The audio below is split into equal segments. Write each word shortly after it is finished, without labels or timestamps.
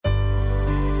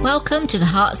Welcome to the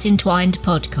Hearts Entwined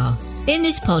podcast. In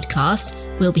this podcast,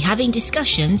 we'll be having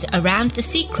discussions around the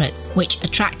secrets which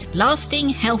attract lasting,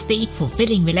 healthy,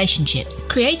 fulfilling relationships,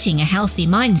 creating a healthy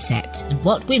mindset, and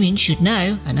what women should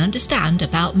know and understand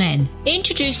about men.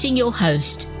 Introducing your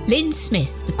host, Lynn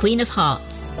Smith, the Queen of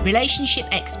Hearts, relationship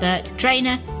expert,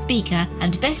 trainer, speaker,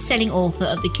 and best-selling author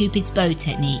of the Cupid's Bow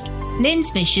Technique.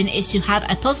 Lynn's mission is to have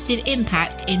a positive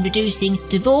impact in reducing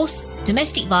divorce,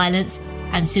 domestic violence,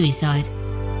 and suicide.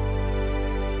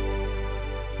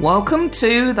 Welcome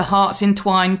to the Hearts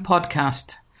Entwined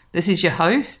podcast. This is your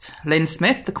host, Lynn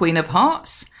Smith, the Queen of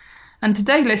Hearts. And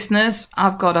today, listeners,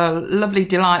 I've got a lovely,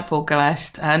 delightful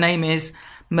guest. Her name is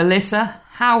Melissa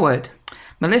Howard.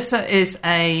 Melissa is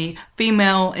a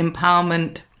female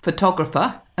empowerment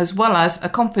photographer as well as a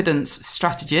confidence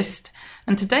strategist.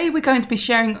 And today we're going to be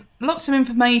sharing lots of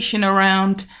information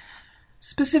around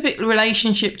specific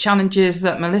relationship challenges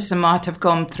that Melissa might have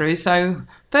gone through. So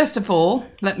first of all,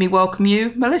 let me welcome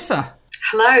you, Melissa.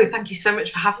 Hello, thank you so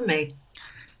much for having me.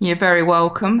 You're very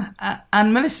welcome.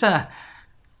 And Melissa,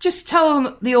 just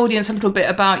tell the audience a little bit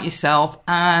about yourself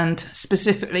and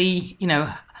specifically,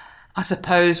 I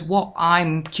suppose what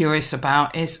I'm curious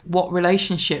about is what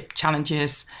relationship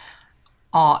challenges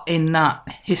are in that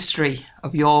history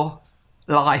of your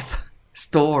life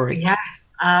story. Yeah.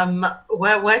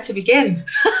 Where to begin?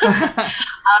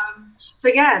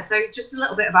 So just a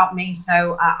little bit about me.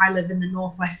 So I live in the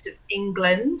northwest of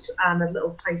England, a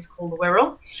little place called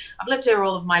Wirral. I've lived here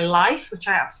all of my life, which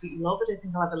I absolutely love. I don't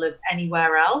think I'll ever live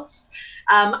anywhere else.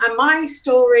 And my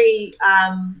story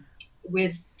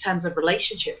with terms of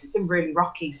relationships has been really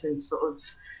rocky since sort of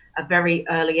a very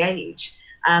early age.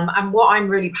 And what I'm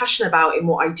really passionate about in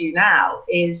what I do now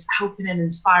is helping and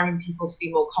inspiring people to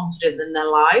be more confident in their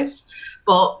lives.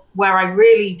 But where I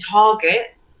really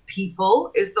target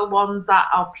people is the ones that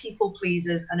are people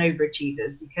pleasers and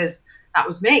overachievers, because that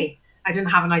was me. I didn't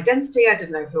have an identity. I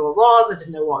didn't know who I was. I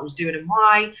didn't know what I was doing and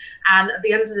why. And at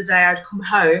the end of the day, I'd come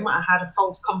home. I had a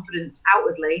false confidence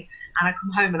outwardly, and I'd come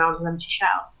home and I was an empty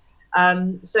shell.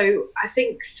 So I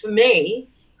think for me,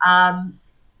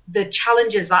 the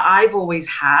challenges that I've always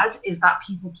had is that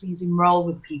people-pleasing role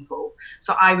with people.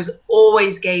 So I was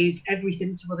always gave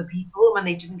everything to other people. And when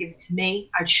they didn't give it to me,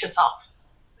 I'd shut off.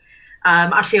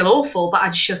 I'd feel awful, but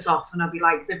I'd shut off and I'd be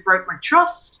like, they broke my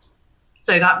trust.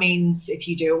 So that means if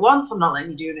you do it once, I'm not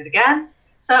letting you do it again.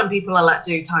 Certain people are let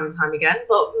do time and time again,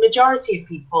 but majority of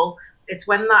people, it's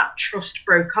when that trust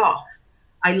broke off.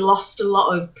 I lost a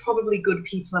lot of probably good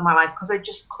people in my life because I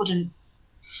just couldn't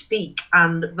speak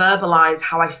and verbalize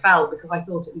how I felt, because I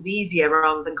thought it was easier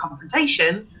rather than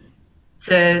confrontation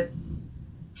to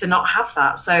not have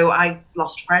that. So I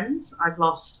lost friends, I've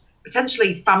lost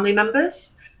potentially family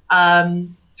members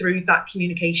through that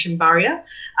communication barrier,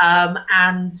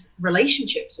 and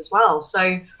relationships as well.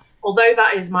 So although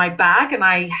that is my bag and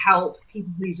I help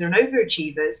people pleaser and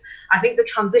overachievers, I think the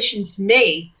transition for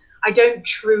me, I don't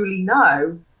truly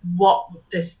know what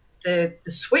the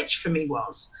switch for me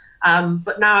was.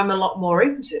 But now I'm a lot more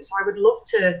open to it. So I would love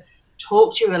to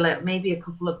talk to you a little, maybe a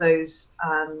couple of those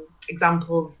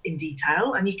examples in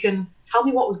detail, and you can tell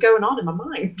me what was going on in my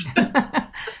mind.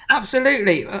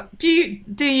 Absolutely.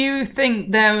 Do you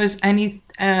think there was any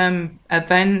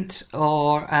event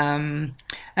or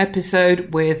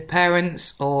episode with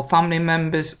parents or family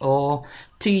members or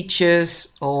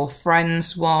teachers or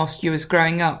friends whilst you was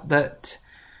growing up that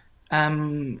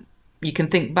you can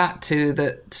think back to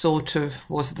that sort of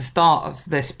was the start of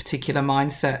this particular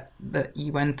mindset that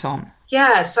you went on?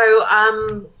 Yeah, so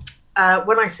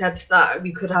when I said that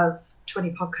we could have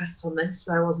 20 podcasts on this,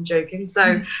 I wasn't joking.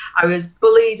 So I was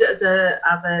bullied as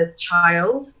a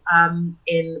child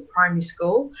in primary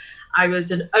school. I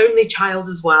was an only child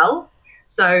as well.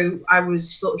 So I was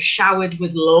sort of showered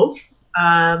with love.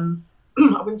 I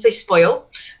wouldn't say spoiled,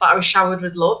 but I was showered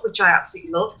with love, which I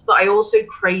absolutely loved. But I also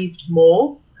craved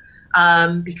more.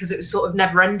 Because it was sort of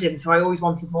never ending. So I always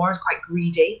wanted more. I was quite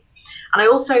greedy. And I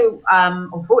also,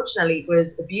 unfortunately,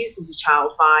 was abused as a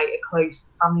child by a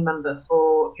close family member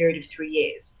for a period of 3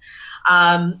 years.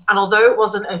 And although it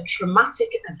wasn't a traumatic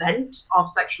event of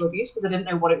sexual abuse, because I didn't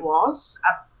know what it was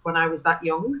when I was that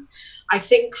young, I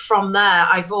think from there,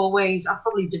 I've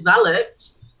probably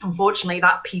developed, unfortunately,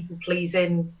 that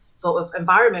people-pleasing sort of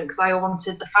environment, because I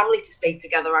wanted the family to stay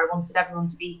together. I wanted everyone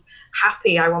to be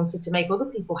happy. I wanted to make other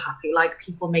people happy, like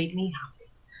people made me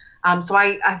happy. So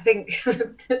I think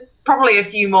there's probably a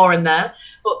few more in there,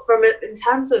 but in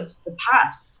terms of the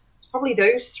past, it's probably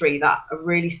those three that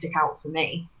really stick out for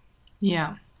me.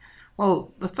 Yeah.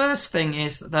 Well, the first thing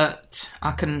is that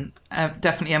I can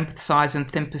definitely empathise and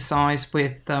sympathise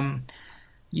with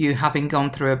you having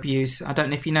gone through abuse. I don't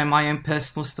know if you know my own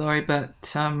personal story, but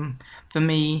for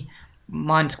me,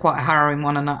 mine's quite a harrowing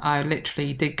one, and I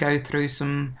literally did go through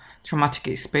some traumatic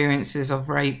experiences of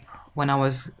rape when I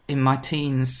was in my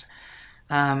teens.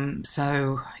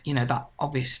 So, that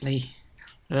obviously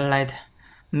led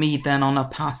me then on a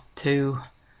path to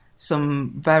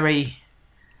some very,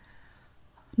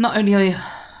 not only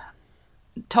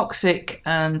toxic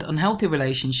and unhealthy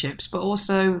relationships, but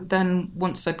also then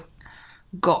once I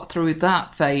got through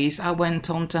that phase, I went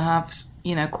on to have,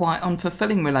 quite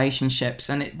unfulfilling relationships.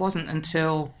 And it wasn't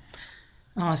until,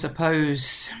 I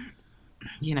suppose,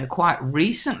 quite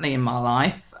recently in my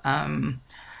life,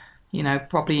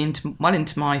 probably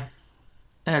into my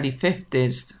early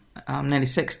 50s, I'm nearly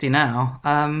 60 now,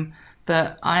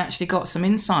 that I actually got some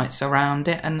insights around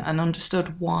it and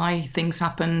understood why things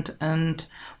happened and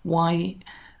why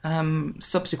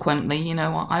subsequently,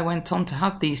 I went on to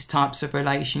have these types of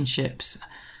relationships.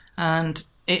 And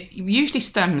it usually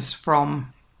stems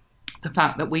from the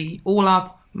fact that we all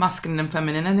have masculine and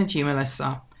feminine energy,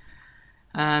 Melissa.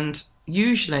 And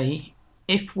usually,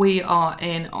 if we are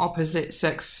in opposite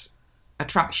sex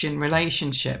attraction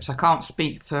relationships, I can't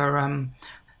speak for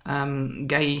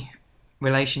gay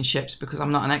relationships because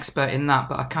I'm not an expert in that,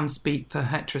 but I can speak for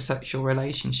heterosexual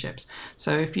relationships.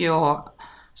 So if you're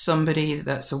somebody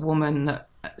that's a woman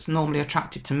that's normally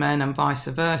attracted to men and vice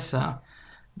versa,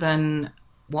 then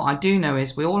what I do know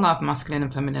is we all have masculine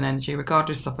and feminine energy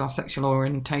regardless of our sexual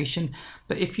orientation.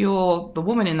 But if you're the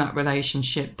woman in that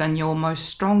relationship, then your most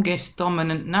strongest,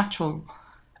 dominant, natural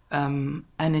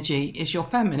energy is your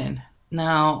feminine.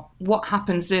 Now, what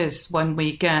happens is when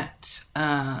we get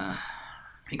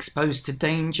exposed to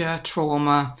danger,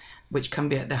 trauma, which can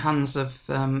be at the hands of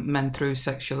men through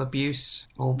sexual abuse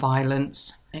or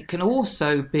violence. It can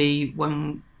also be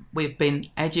when we've been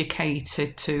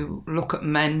educated to look at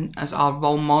men as our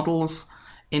role models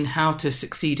in how to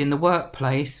succeed in the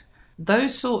workplace.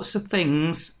 Those sorts of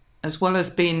things, as well as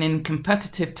being in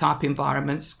competitive type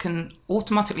environments, can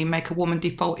automatically make a woman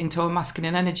default into a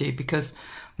masculine energy, because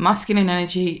masculine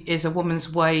energy is a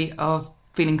woman's way of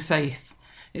feeling safe.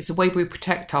 It's the way we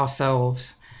protect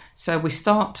ourselves. So we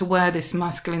start to wear this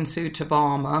masculine suit of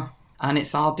armour, and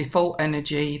it's our default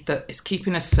energy that is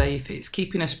keeping us safe, it's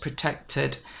keeping us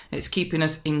protected, it's keeping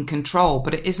us in control,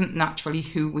 but it isn't naturally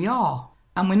who we are.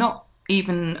 And we're not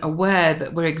even aware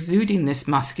that we're exuding this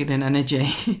masculine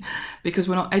energy because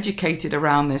we're not educated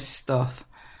around this stuff.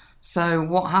 So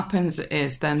what happens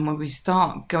is then when we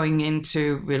start going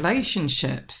into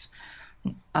relationships,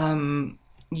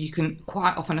 you can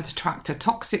quite often attract a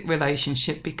toxic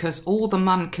relationship because all the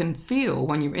man can feel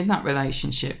when you're in that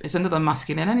relationship is another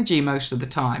masculine energy most of the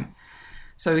time.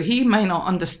 So he may not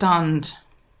understand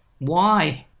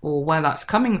why or where that's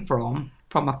coming from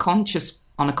on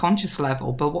a conscious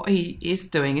level, but what he is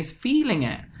doing is feeling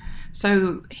it.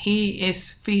 So he is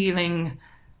feeling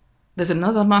there's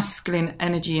another masculine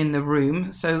energy in the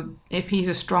room. So if he's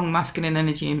a strong masculine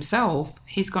energy himself,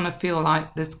 he's going to feel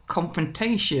like there's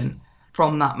confrontation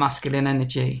from that masculine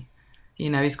energy.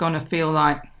 He's going to feel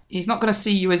like he's not going to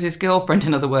see you as his girlfriend,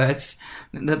 in other words,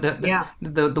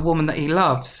 the woman that he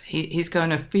loves. He's going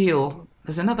to feel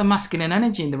there's another masculine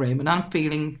energy in the room and I'm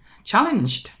feeling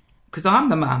challenged because I'm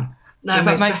the man. No, does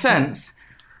that make sense?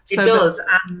 It does.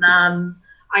 And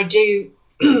I do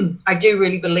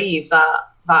really believe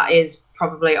that is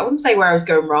probably, I wouldn't say where I was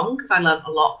going wrong, because I learned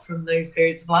a lot from those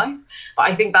periods of life, but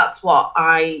I think that's what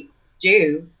I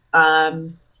do,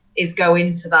 is go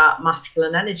into that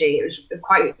masculine energy. It was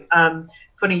quite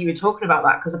funny you were talking about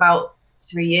that, because about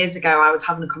 3 years ago I was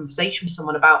having a conversation with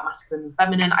someone about masculine and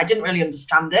feminine. I didn't really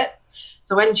understand it.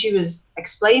 So when she was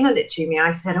explaining it to me,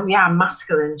 I said, oh yeah, I'm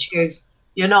masculine. She goes,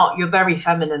 you're not, you're very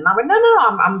feminine. And I went, no,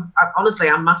 I'm honestly,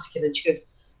 I'm masculine. She goes,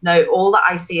 no, all that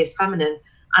I see is feminine.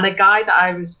 And a guy that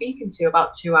I was speaking to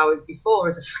about 2 hours before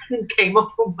as a friend came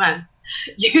up and went,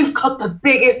 you've got the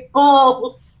biggest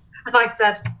balls. And I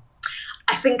said,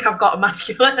 I think I've got a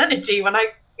masculine energy when I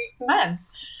speak to men.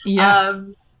 Yes.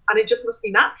 And it just must be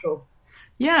natural.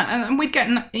 Yeah, and we get,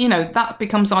 that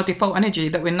becomes our default energy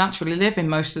that we naturally live in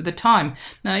most of the time.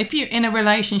 Now, if you're in a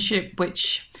relationship,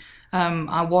 which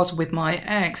I was with my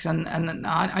ex, and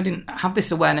I didn't have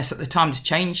this awareness at the time to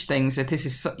change things. That this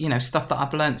is, stuff that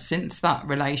I've learned since that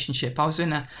relationship. I was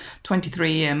in a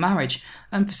 23-year marriage,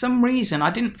 and for some reason, I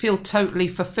didn't feel totally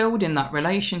fulfilled in that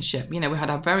relationship. We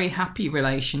had a very happy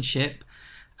relationship.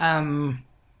 We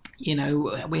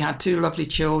had 2 lovely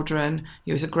children.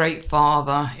 He was a great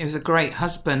father. He was a great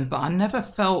husband, but I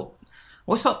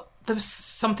always felt there was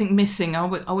something missing. I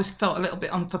always felt a little bit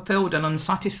unfulfilled and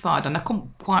unsatisfied, and I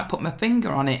couldn't quite put my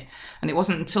finger on it. And it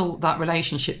wasn't until that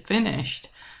relationship finished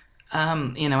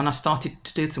and I started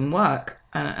to do some work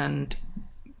and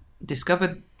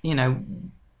discovered,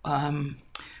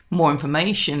 more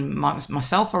information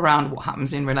myself around what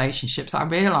happens in relationships, I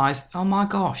realised, oh my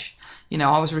gosh,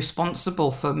 I was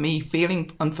responsible for me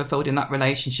feeling unfulfilled in that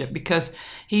relationship because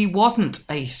he wasn't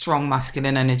a strong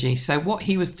masculine energy. So what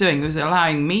he was doing was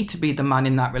allowing me to be the man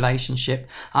in that relationship.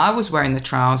 I was wearing the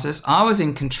trousers. I was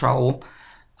in control.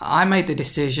 I made the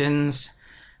decisions.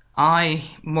 I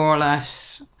more or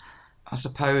less, I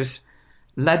suppose,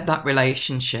 led that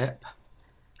relationship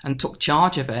and took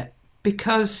charge of it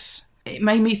because it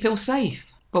made me feel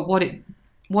safe. But what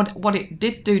it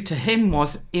did do to him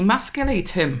was emasculate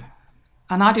him.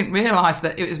 And I didn't realise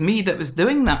that it was me that was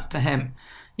doing that to him.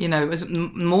 It was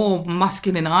more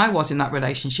masculine I was in that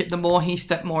relationship, the more he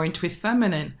stepped more into his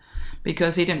feminine,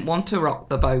 because he didn't want to rock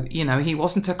the boat. He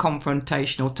wasn't a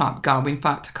confrontational type guy. In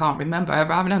fact, I can't remember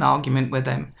ever having an argument with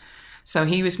him. So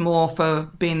he was more for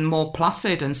being more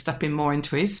placid and stepping more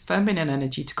into his feminine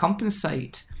energy to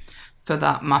compensate for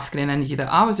that masculine energy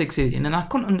that I was exuding. And I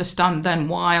couldn't understand then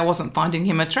why I wasn't finding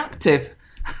him attractive.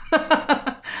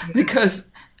 Because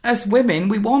as women,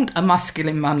 we want a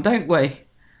masculine man, don't we?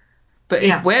 But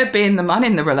if we're being the man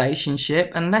in the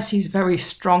relationship, unless he's very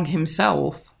strong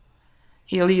himself,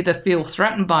 he'll either feel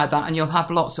threatened by that and you'll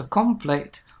have lots of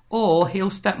conflict, or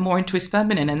he'll step more into his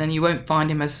feminine and then you won't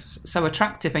find him as so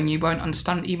attractive and you won't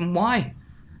understand even why,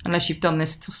 unless you've done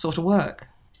this sort of work.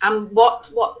 And what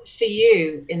for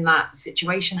you in that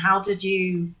situation, how did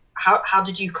you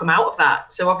come out of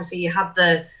that? So obviously you had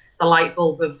the light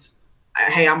bulb of,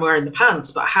 hey, I'm wearing the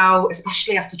pants, but how,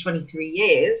 especially after 23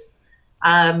 years,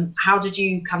 how did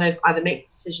you kind of either make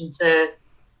the decision to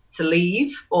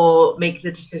leave or make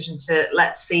the decision to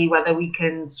let's see whether we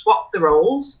can swap the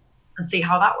roles and see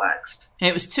how that works?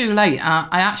 It was too late.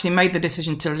 I actually made the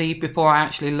decision to leave before I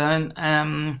actually learned,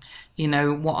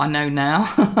 what I know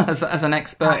now as an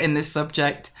expert in this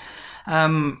subject.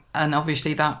 And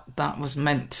obviously that was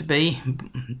meant to be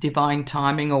divine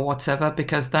timing or whatever,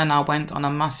 because then I went on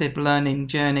a massive learning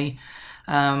journey.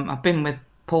 I've been with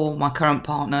Paul, my current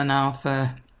partner, now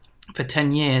for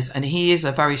 10 years, and he is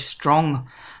a very strong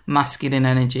masculine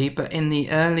energy. But in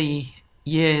the early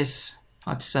years,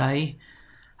 I'd say,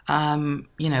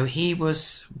 he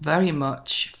was very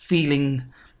much feeling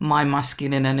my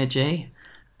masculine energy,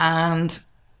 and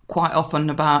quite often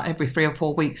about every 3 or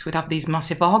 4 weeks we'd have these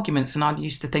massive arguments, and I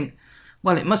used to think,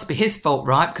 well, it must be his fault,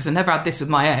 right? Because I never had this with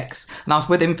my ex, and I was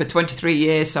with him for 23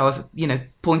 years, so I was,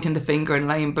 pointing the finger and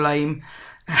laying blame,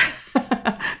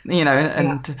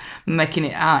 and making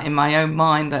it out in my own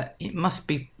mind that it must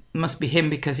be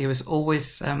him, because he was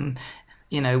always,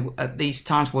 at these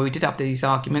times where we did have these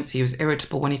arguments, he was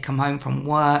irritable when he'd come home from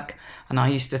work, and I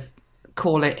used to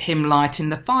call it him lighting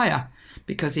the fire,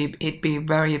 because he'd be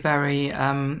very, very,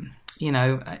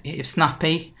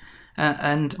 snappy.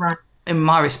 And right. In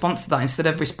my response to that, instead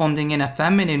of responding in a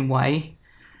feminine way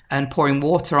and pouring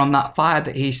water on that fire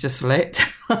that he's just lit,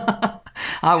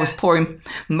 I was pouring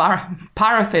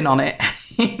paraffin on it,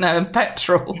 and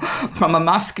petrol from a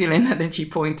masculine energy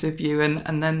point of view,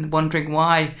 and then wondering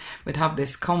why we'd have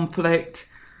this conflict.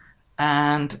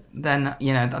 And then,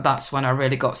 that's when I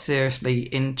really got seriously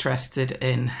interested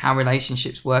in how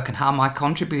relationships work and how am I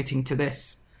contributing to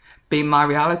this being my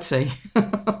reality.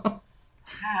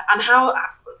 And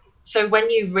so when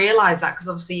you realised that, because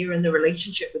obviously you were in the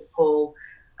relationship with Paul,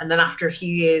 and then after a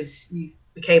few years you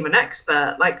became an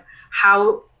expert, like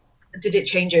how did it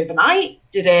change overnight?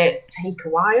 Did it take a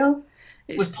while?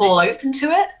 Was Paul open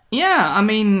to it? Yeah, I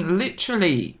mean,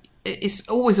 literally, it's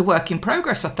always a work in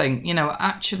progress, I think.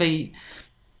 Actually,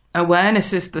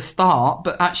 awareness is the start,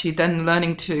 but actually then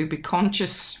learning to be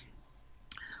conscious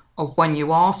of when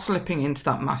you are slipping into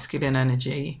that masculine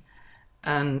energy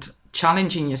and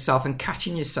challenging yourself and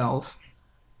catching yourself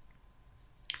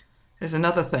is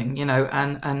another thing,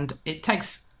 and it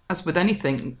takes, as with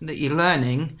anything that you're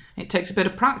learning, it takes a bit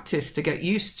of practice to get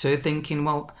used to thinking,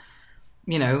 well,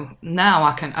 now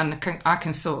I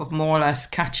can sort of more or less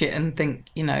catch it and think,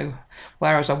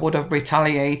 whereas I would have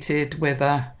retaliated with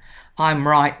a I'm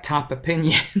right type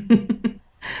opinion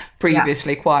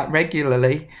previously quite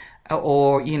regularly,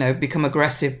 or, become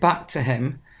aggressive back to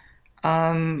him.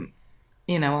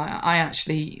 I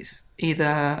actually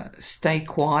either stay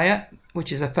quiet,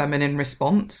 which is a feminine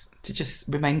response, to just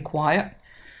remain quiet,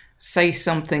 say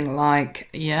something like,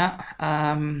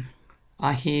 I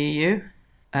hear you.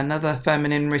 Another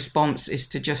feminine response is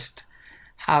to just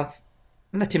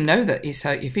let him know that he's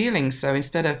hurt your feelings. So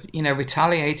instead of,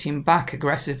 retaliating back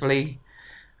aggressively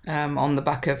on the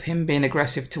back of him being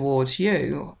aggressive towards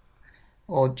you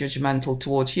or judgmental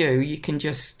towards you, you can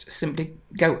just simply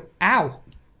go, ow.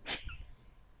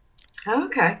 Oh,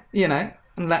 okay.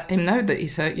 And let him know that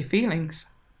he's hurt your feelings.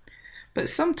 But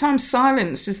sometimes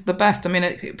silence is the best. I mean,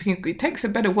 it takes a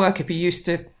bit of work if you're used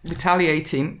to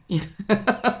retaliating,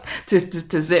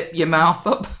 to zip your mouth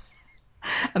up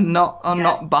and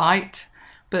not bite.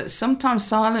 But sometimes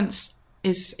silence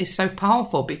is so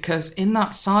powerful, because in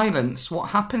that silence,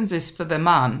 what happens is, for the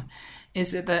man,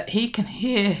 is that he can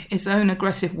hear his own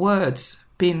aggressive words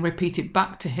being repeated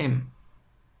back to him.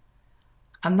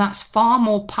 And that's far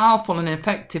more powerful and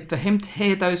effective for him to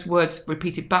hear those words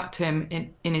repeated back to him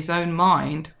in his own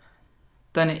mind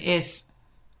than it is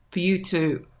for you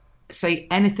to say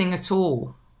anything at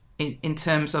all in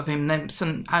terms of him then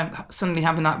suddenly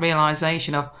having that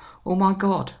realisation of, oh my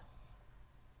God,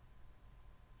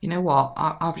 you know what,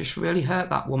 I've just really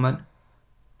hurt that woman.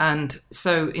 And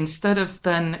so instead of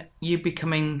then you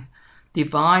becoming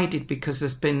divided because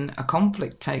there's been a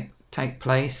conflict take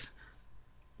place,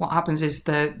 what happens is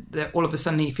that all of a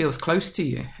sudden he feels close to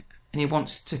you and he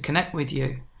wants to connect with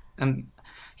you. And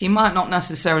he might not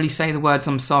necessarily say the words,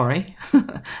 I'm sorry,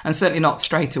 and certainly not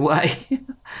straight away,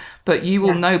 but you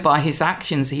will know by his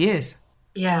actions he is.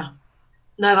 Yeah.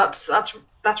 No,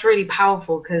 that's really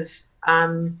powerful, because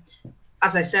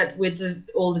as I said, with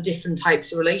all the different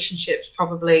types of relationships,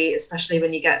 probably, especially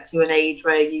when you get to an age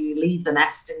where you leave the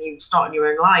nest and you start in your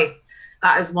own life,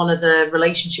 that is one of the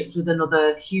relationships with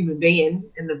another human being,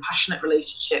 in the passionate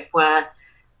relationship, where,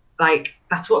 like,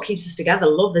 that's what keeps us together,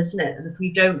 love, isn't it? And if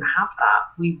we don't have that,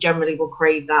 we generally will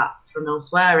crave that from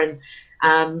elsewhere.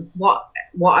 And what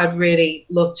I'd really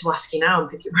love to ask you now and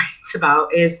pick your brains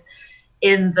about is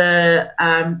in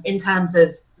terms of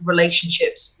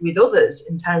relationships with others,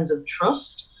 in terms of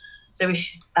trust. So in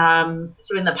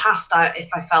the past, if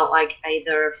I felt like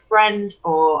either a friend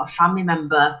or a family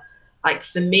member, like,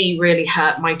 for me, really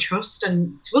hurt my trust,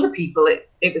 and to other people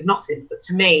it was nothing, but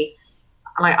to me,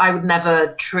 like, I would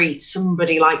never treat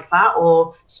somebody like that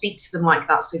or speak to them like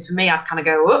that. So for me, I'd kind of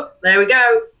go, oh, there we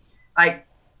go, like,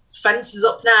 fence is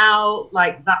up now,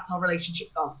 like, that's our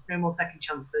relationship gone, no more second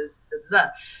chances.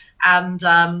 And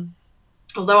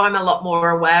although I'm a lot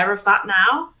more aware of that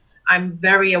now, I'm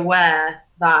very aware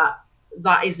that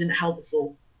that isn't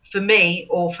helpful for me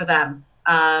or for them.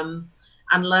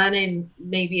 And learning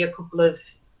maybe a couple of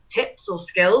tips or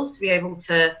skills to be able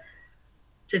to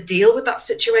deal with that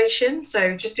situation.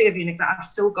 So just to give you an example, I've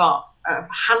still got a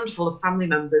handful of family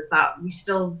members that we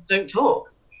still don't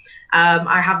talk. I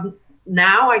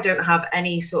don't have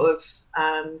any sort of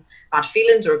bad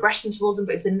feelings or aggression towards them,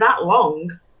 but it's been that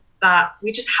long that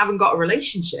we just haven't got a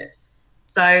relationship.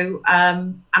 So,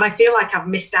 and I feel like I've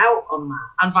missed out on that,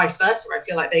 and vice versa. I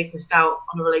feel like they've missed out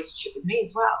on a relationship with me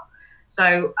as well.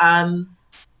 So,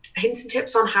 hints and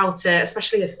tips on how to,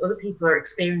 especially if other people are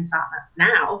experiencing that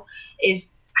now,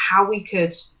 is how we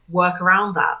could work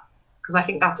around that. Because I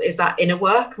think that inner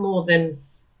work more than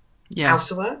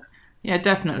outer work. Yeah,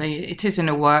 definitely. It is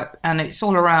inner work, and it's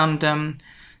all around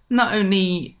not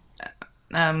only,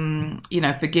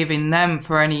 forgiving them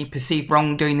for any perceived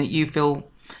wrongdoing that you feel,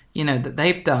 that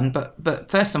they've done, but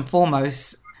first and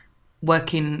foremost,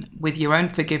 working with your own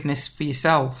forgiveness for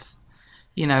yourself,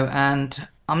 and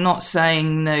I'm not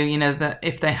saying, that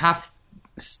if they have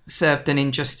served an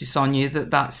injustice on you,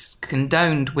 that's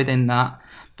condoned within that,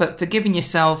 but forgiving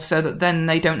yourself so that then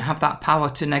they don't have that power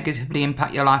to negatively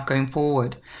impact your life going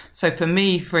forward. So for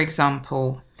me, for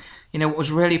example, what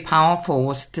was really powerful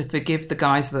was to forgive the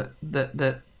guys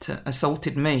that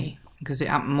assaulted me, because it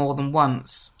happened more than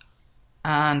once.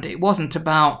 And it wasn't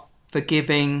about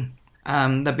forgiving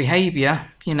the behaviour,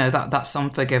 that's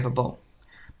unforgivable.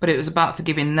 But it was about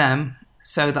forgiving them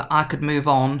so that I could move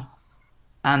on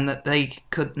and that they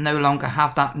could no longer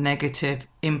have that negative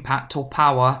impact or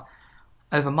power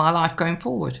over my life going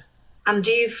forward. And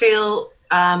do you feel,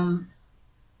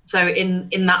 so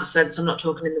in that sense, I'm not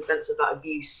talking in the sense of that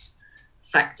abuse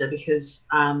sector, because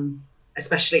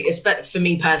especially for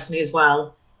me personally as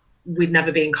well, we'd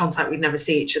never be in contact, we'd never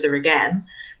see each other again.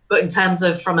 But in terms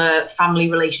of from a family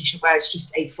relationship where it's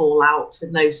just a fallout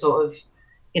with no sort of,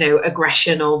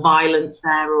 aggression or violence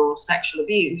there or sexual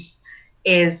abuse,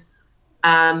 is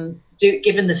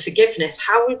given the forgiveness,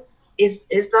 is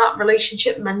that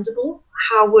relationship mendable?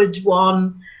 How would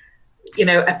one,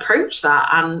 approach that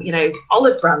and,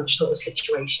 olive branch sort of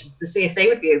situation to see if they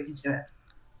would be open to it?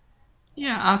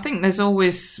 Yeah, I think there's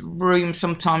always room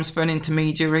sometimes for an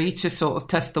intermediary to sort of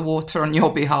test the water on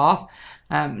your behalf.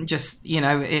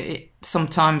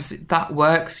 Sometimes that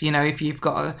works, if you've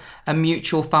got a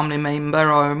mutual family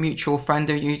member or a mutual friend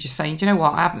who you just saying, do you know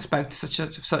what, I haven't spoken to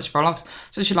such for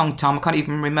such a long time, I can't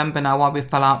even remember now why we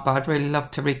fell out, but I'd really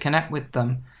love to reconnect with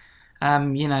them.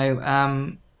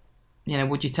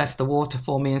 would you test the water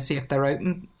for me and see if they're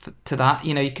open to that?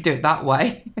 You could do it that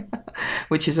way,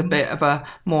 which is a bit of a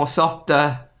more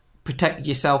softer, protect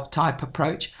yourself type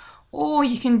approach. Or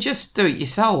you can just do it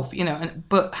yourself,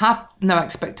 but have no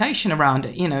expectation around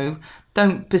it.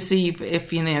 Don't perceive if,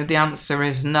 the answer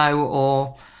is no,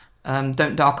 or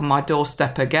don't darken my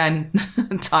doorstep again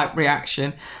type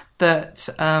reaction, that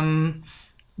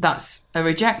that's a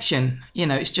rejection.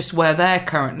 It's just where they're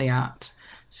currently at.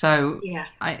 So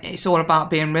it's all about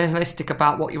being realistic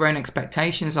about what your own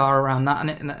expectations are around that.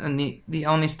 And the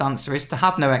honest answer is to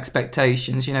have no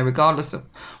expectations, regardless of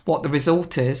what the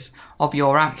result is of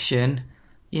your action,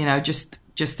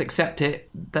 just accept it,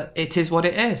 that it is what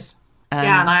it is.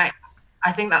 And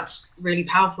I think that's really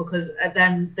powerful, because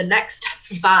then the next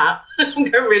step of that, I'm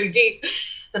going really deep,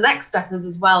 the next step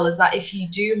is that if you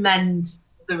do mend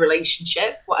the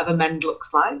relationship, whatever mend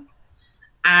looks like,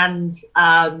 and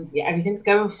everything's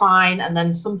going fine, and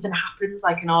then something happens,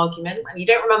 like an argument, and you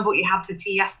don't remember what you had for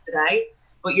tea yesterday,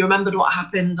 but you remembered what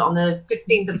happened on the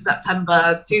 15th of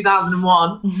September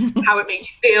 2001, how it made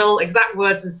you feel, exact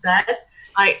word was said.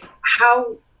 Like,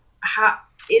 how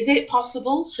is it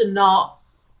possible to not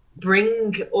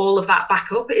bring all of that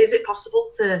back up? Is it possible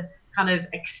to kind of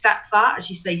accept that, as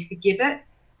you say, forgive it,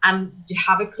 and to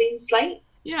have a clean slate?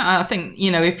 Yeah, I think,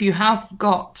 if you have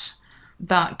got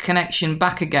that connection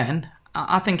back again,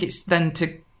 I think it's then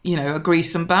to, agree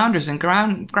some boundaries and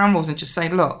ground rules, and just say,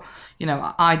 look,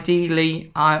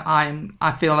 ideally,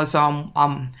 I feel as I'm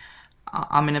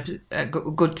in a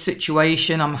good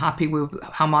situation. I'm happy with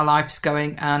how my life's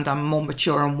going, and I'm more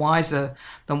mature and wiser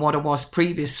than what I was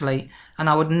previously. And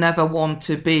I would never want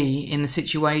to be in the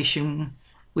situation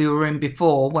we were in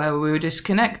before, where we were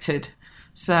disconnected.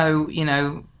 So,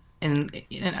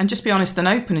 and just be honest and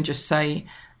open, and just say,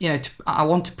 I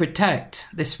want to protect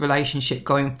this relationship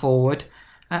going forward,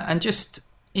 and just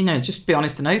be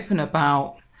honest and open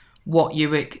about what you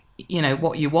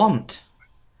want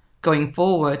going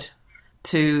forward,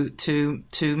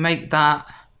 to make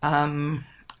that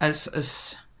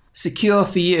as secure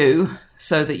for you,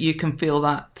 so that you can feel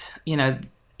that,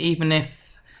 even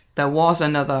if there was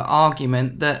another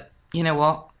argument, that,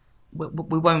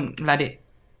 we won't let it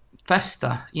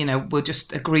fester. We'll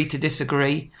just agree to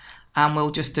disagree, and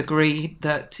we'll just agree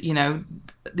that,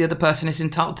 the other person is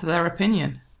entitled to their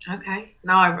opinion. Okay.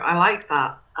 No, I like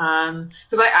that.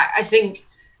 Because I think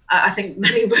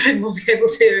many women will be able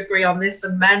to agree on this,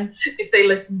 and men, if they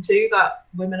listen to that,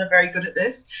 women are very good at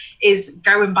this, is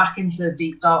going back into the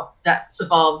deep, dark depths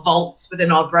of our vaults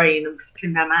within our brain and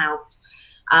picking them out.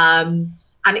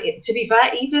 To be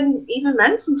fair, even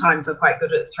men sometimes are quite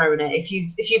good at throwing it. If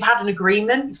you've had an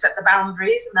agreement, you set the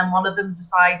boundaries, and then one of them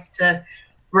decides to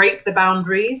break the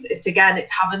boundaries, it's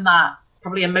having that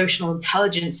probably emotional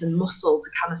intelligence and muscle to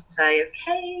kind of say,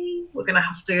 okay, we're going to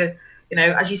have to,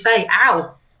 as you say,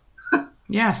 ow.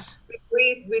 Yes.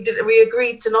 We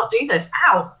agreed to not do this.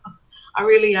 Ow. I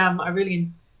really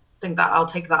think that I'll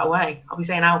take that away. I'll be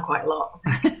saying ow quite a lot.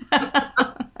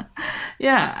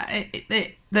 Yeah,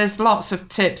 there's lots of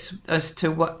tips as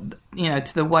to what,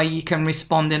 to the way you can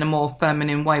respond in a more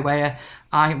feminine way, where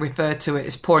I refer to it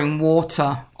as pouring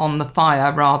water on the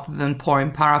fire rather than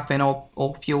pouring paraffin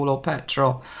or fuel or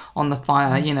petrol on the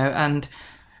fire, and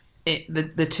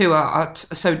the two are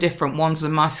so different. One's a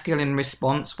masculine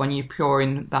response when you pour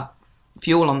in that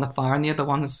fuel on the fire, and the other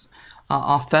ones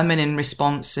are feminine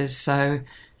responses. So,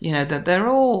 that they're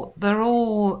all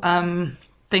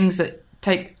things that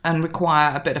take and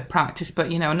require a bit of practice.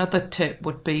 But, another tip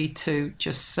would be to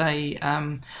just say,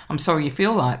 I'm sorry you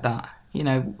feel like that.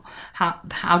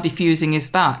 How diffusing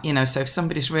is that? So if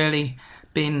somebody's really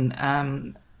been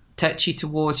touchy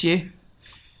towards you,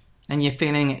 and you're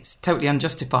feeling it's totally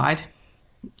unjustified,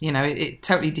 it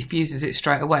totally diffuses it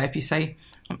straight away. If you say,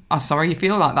 I'm sorry you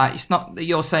feel like that, it's not that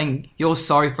you're saying you're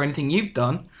sorry for anything you've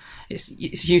done.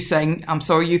 It's you saying, I'm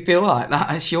sorry you feel like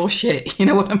that. It's your shit. You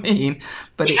know what I mean?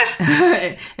 But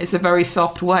it's a very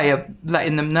soft way of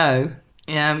letting them know,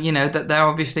 that they're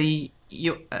obviously,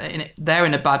 they're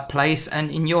in a bad place,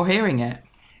 and you're hearing it.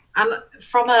 And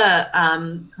from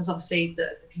because obviously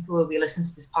the people who will be listening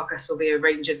to this podcast will be a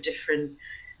range of different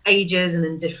ages and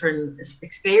in different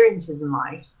experiences in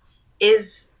life.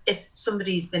 If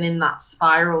somebody's been in that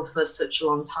spiral for such a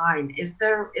long time, is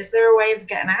there a way of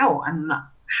getting out? And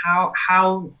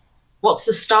what's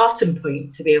the starting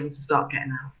point to be able to start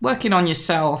getting out? Working on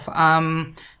yourself.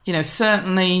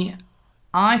 Certainly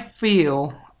I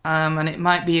feel, and it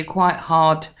might be quite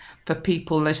hard for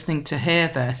people listening to hear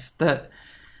this, that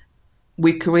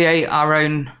we create our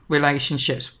own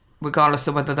relationships, regardless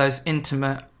of whether those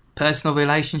intimate personal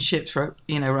relationships,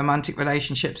 romantic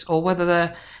relationships, or whether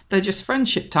they're just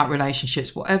friendship type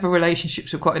relationships, whatever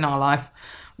relationships we've got in our life,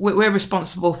 we're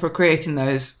responsible for creating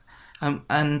those.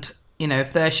 And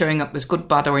if they're showing up as good,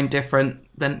 bad, or indifferent,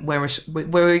 then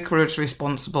we're equally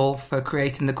responsible for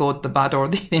creating the good, the bad, or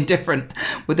the indifferent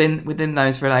within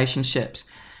those relationships.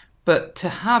 But to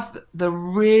have the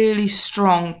really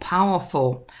strong,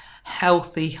 powerful,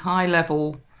 healthy,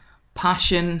 high-level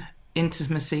passion,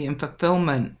 intimacy, and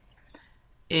fulfillment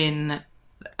in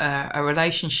a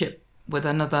relationship with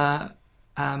another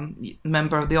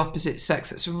member of the opposite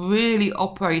sex that's really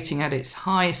operating at its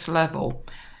highest level,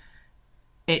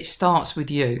 it starts with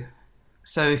you.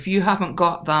 So if you haven't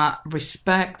got that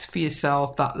respect for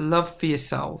yourself, that love for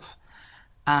yourself,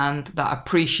 and that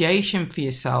appreciation for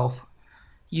yourself,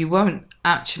 you won't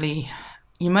actually,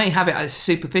 you may have it at a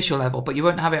superficial level, but you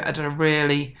won't have it at a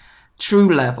really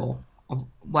true level of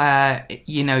where,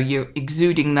 you're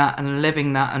exuding that and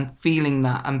living that and feeling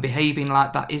that and behaving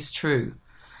like that is true.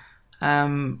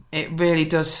 It really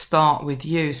does start with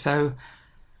you. So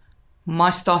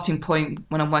my starting point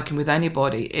when I'm working with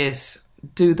anybody is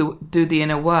do the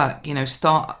inner work,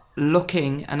 start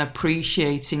looking and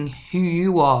appreciating who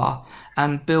you are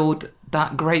and build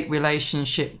that great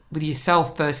relationship with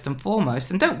yourself first and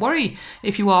foremost. And don't worry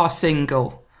if you are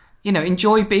single,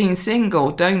 enjoy being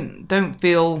single. Don't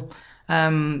feel,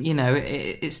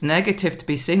 it's negative to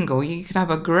be single. You can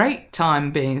have a great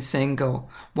time being single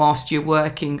whilst you're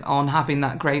working on having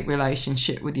that great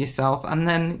relationship with yourself. And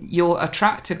then you'll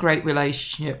attract a great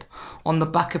relationship on the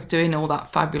back of doing all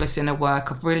that fabulous inner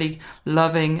work of really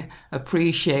loving,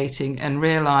 appreciating, and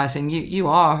realizing you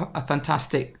are a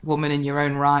fantastic woman in your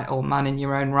own right, or man in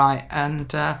your own right. And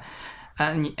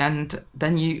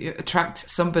then you attract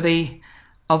somebody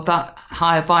of that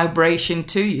higher vibration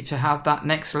to you to have that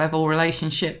next level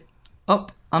relationship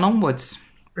up and onwards.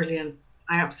 Brilliant.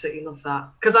 I absolutely love that.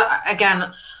 Because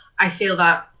I feel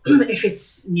that if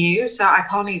it's new, so I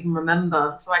can't even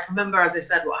remember. So I can remember, as I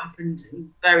said, what happened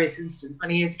in various instances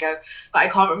many years ago, but I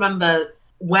can't remember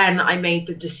when I made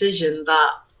the decision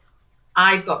that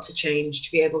I've got to change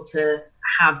to be able to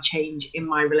have change in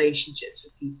my relationships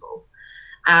with people.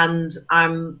 And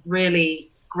I'm really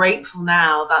grateful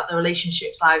now that the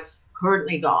relationships I've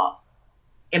currently got,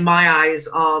 in my eyes,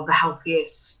 are the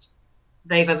healthiest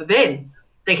they've ever been.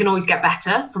 They can always get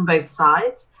better from both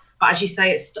sides, but as you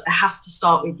say, it has to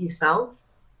start with yourself,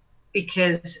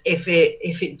 because if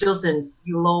it doesn't,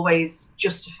 you'll always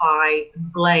justify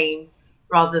and blame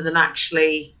rather than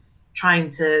actually trying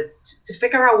to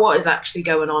figure out what is actually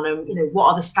going on, and what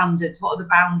are the standards, what are the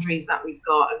boundaries that we've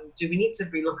got, and do we need to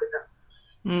relook at them?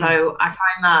 So I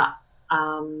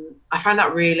find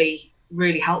that really,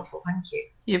 really helpful. Thank you.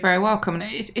 You're very welcome.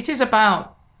 It is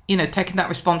about, taking that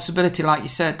responsibility, like you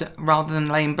said, rather than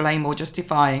laying blame or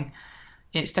justifying.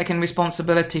 It's taking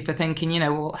responsibility for thinking,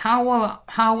 well, how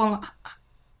will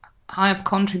I have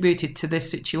contributed to this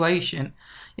situation?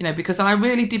 Because I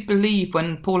really did believe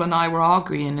when Paul and I were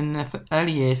arguing in the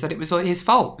early years that it was his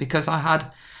fault, because I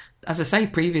had, as I say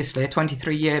previously, a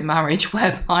 23-year marriage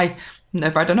whereby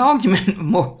never had an argument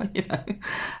more,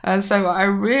 And so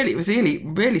it was really,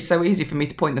 really so easy for me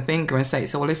to point the finger and say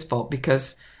it's all his fault,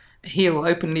 because he'll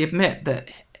openly admit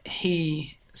that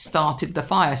he started the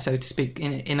fire, so to speak.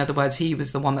 In other words, he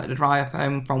was the one that would arrive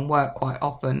home from work quite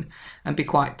often and be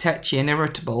quite tetchy and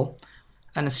irritable.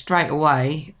 And straight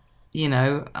away,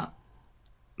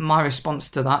 my response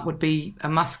to that would be a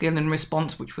masculine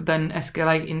response, which would then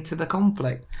escalate into the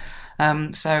conflict.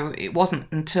 So it wasn't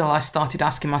until I started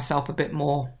asking myself a bit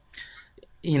more,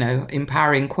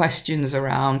 empowering questions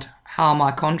around how am I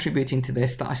contributing to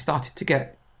this, that I started to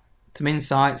get some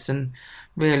insights and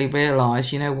really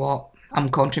realise, what, I'm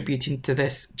contributing to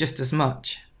this just as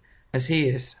much as he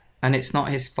is, and it's not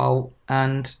his fault,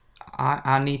 and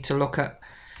I need to look at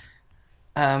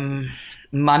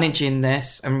managing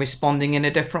this and responding in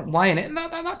a different way. And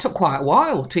that took quite a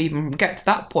while to even get to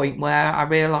that point where I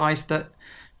realised that,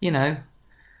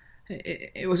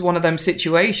 it was one of them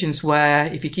situations where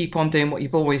if you keep on doing what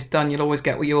you've always done, you'll always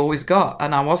get what you always got.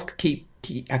 And I keep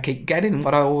getting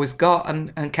what I always got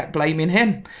and kept blaming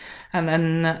him. And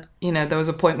then, there was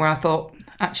a point where I thought,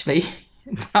 actually,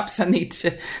 perhaps I need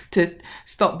to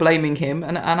stop blaming him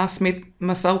and ask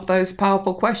myself those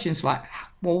powerful questions like,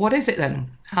 well, what is it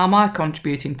then? How am I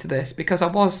contributing to this? Because I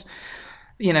was,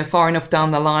 far enough down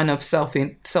the line of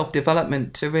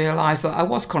self-development to realise that I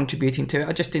was contributing to it.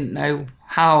 I just didn't know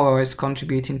how I was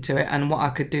contributing to it and what I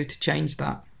could do to change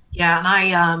that. Yeah, and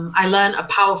I learned a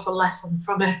powerful lesson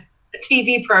from a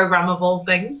TV programme of all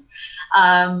things,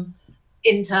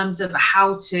 in terms of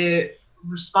how to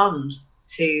respond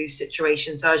to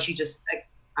situations. So as you just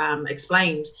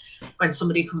explained, when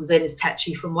somebody comes in is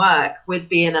tetchy from work, with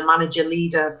being a manager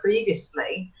leader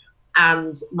previously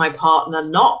and my partner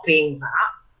not being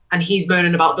that, and he's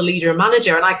moaning about the leader and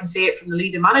manager, and I can see it from the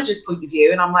leader manager's point of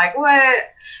view, and I'm like, what?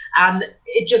 And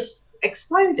it just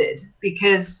exploded,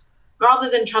 because rather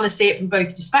than trying to see it from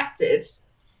both perspectives,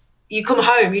 you come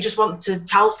home, you just want to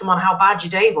tell someone how bad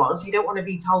your day was. You don't want to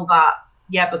be told that,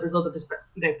 yeah, but there's other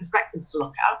perspectives to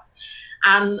look at.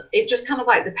 And it just kind of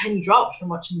like the penny dropped from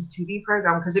watching this TV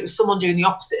program, because it was someone doing the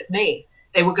opposite of me.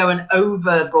 They were going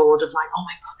overboard of like, oh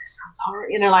my God, this sounds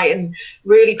horrible, and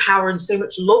really powering so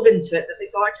much love into it that they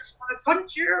thought, I just want to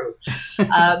punch you.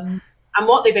 And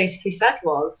what they basically said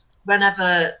was,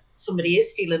 whenever somebody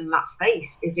is feeling in that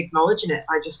space, is acknowledging it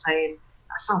by just saying,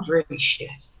 that sounds really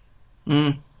shit.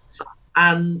 So,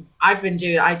 I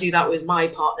do that with my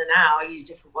partner now. I use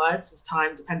different words as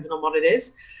time, depending on what it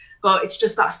is. But it's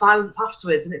just that silence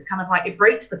afterwards, and it's kind of like it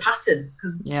breaks the pattern,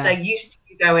 because they're used to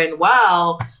you going,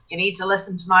 well, you need to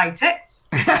listen to my tips.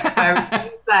 So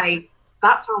you say,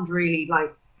 that sounds really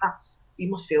like, you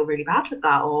must feel really bad with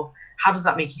that, or how does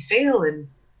that make you feel? And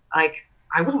like,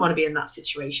 I wouldn't want to be in that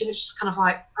situation. It's just kind of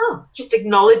like, just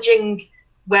acknowledging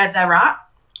where they're at.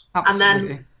 Absolutely. And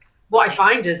then what I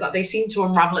find is that they seem to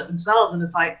unravel it themselves, and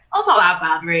it's like, oh, it's not that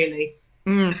bad, really.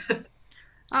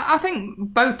 I think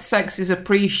both sexes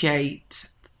appreciate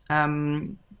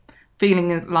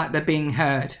feeling like they're being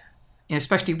heard,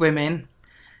 especially women.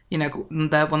 One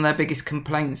of their biggest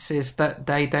complaints is that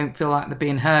they don't feel like they're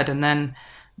being heard, and then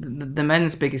the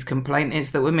men's biggest complaint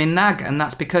is that women nag, and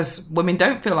that's because women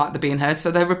don't feel like they're being heard, so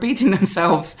they're repeating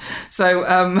themselves. So,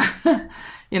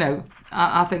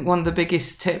 I think one of the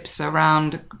biggest tips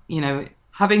around,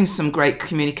 having some great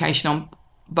communication on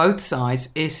both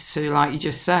sides is to, like you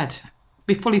just said,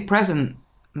 be fully present,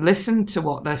 listen to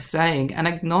what they're saying, and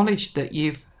acknowledge that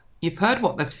you've heard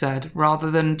what they've said,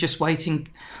 rather than just waiting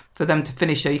for them to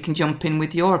finish so you can jump in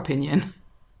with your opinion.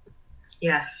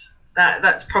 Yes,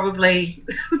 that's probably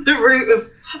the root of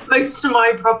most of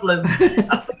my problems.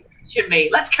 That's what coaching me.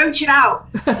 Let's coach it out.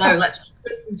 No, let's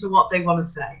listen to what they want to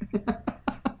say.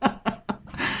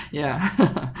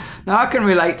 Yeah. Now I can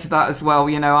relate to that as well.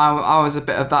 I was a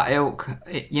bit of that ilk,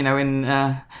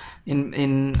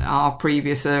 in our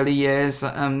previous early years,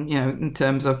 in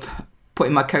terms of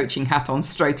putting my coaching hat on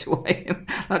straight away.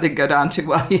 That didn't go down too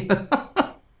well either.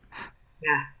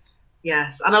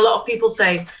 Yes. And a lot of people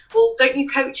say, well, don't you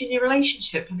coach in your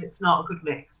relationship? And it's not a good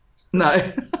mix. No.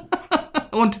 I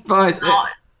want to advise it.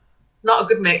 Not a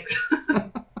good mix.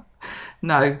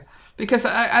 No. Because,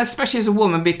 especially as a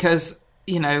woman, because,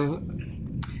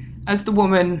 as the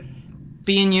woman,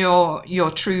 being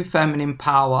your true feminine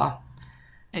power,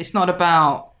 it's not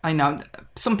about,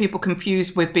 some people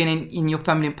confuse with being in your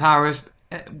feminine power as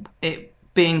it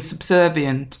being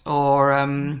subservient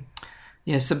or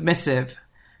submissive.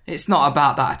 It's not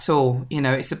about that at all.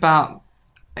 It's about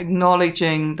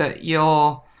acknowledging that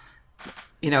you're,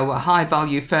 a high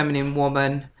value feminine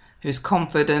woman who's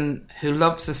confident, who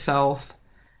loves herself,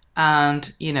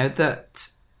 and, that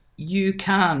you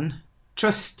can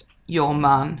trust your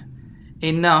man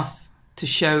enough to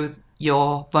show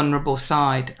your vulnerable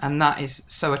side, and that is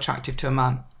so attractive to a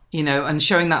man, and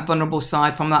showing that vulnerable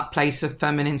side from that place of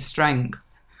feminine strength,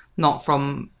 not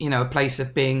from, a place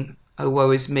of being, oh,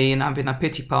 woe is me, and having a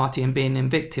pity party and being in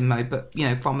victim mode, but,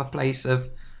 from a place of,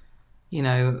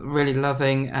 really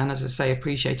loving and, as I say,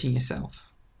 appreciating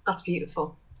yourself. That's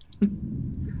beautiful.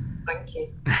 Thank you.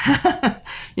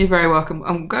 You're very welcome.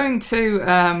 I'm going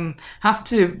to have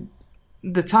to,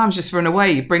 the time's just run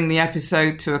away, bring the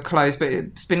episode to a close, but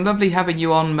it's been lovely having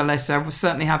you on, Melissa. We'll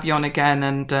certainly have you on again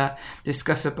and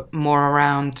discuss a bit more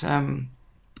around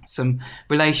some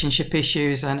relationship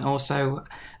issues, and also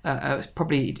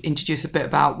probably introduce a bit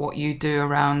about what you do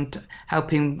around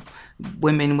helping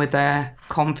women with their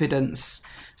confidence.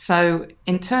 So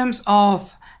in terms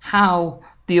of how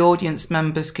the audience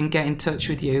members can get in touch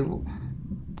with you,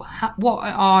 what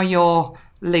are your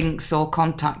links or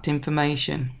contact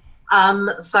information?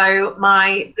 So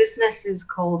my business is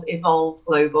called Evolve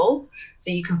Global.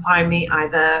 So you can find me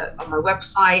either on my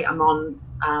website. I'm on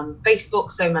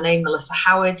Facebook. So my name, Melissa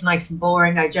Howard, nice and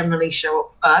boring. I generally show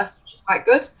up first, which is quite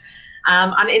good.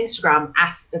 And Instagram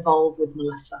 @Evolve with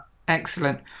Melissa.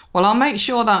 Excellent. Well, I'll make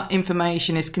sure that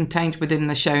information is contained within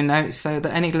the show notes, so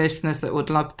that any listeners that would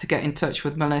love to get in touch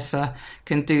with Melissa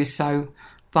can do so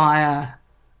via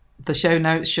the show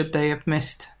notes, should they have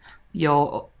missed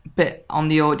your bit on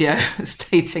the audio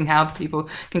stating how people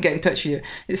can get in touch with you.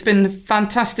 It's been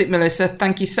fantastic, Melissa.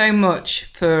 Thank you so much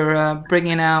for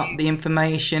bringing out the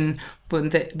information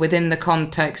within the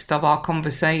context of our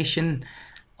conversation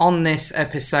on this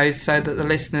episode so that the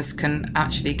listeners can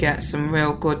actually get some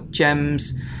real good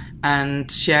gems and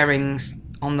sharings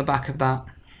on the back of that.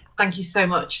 Thank you so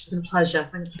much. It's been a pleasure.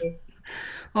 Thank you.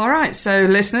 All right. So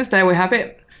listeners, there we have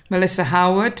it. Melissa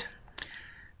Howard.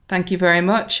 Thank you very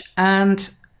much. And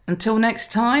until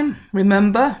next time,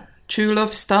 remember, true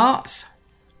love starts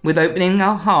with opening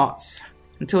our hearts.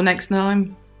 Until next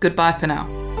time, goodbye for now.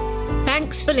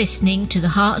 Thanks for listening to the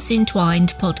Hearts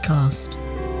Entwined podcast.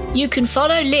 You can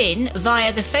follow Lynn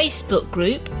via the Facebook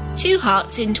group Two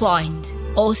Hearts Entwined,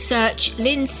 or search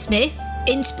Lynn Smith,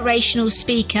 inspirational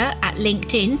speaker, at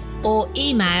LinkedIn, or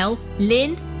email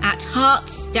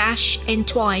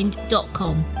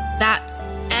lynn@hearts-entwined.com. That's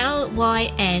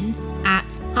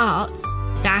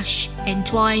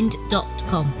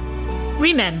LYN@hearts-entwined.com.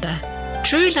 Remember,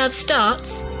 true love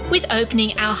starts with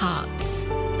opening our hearts.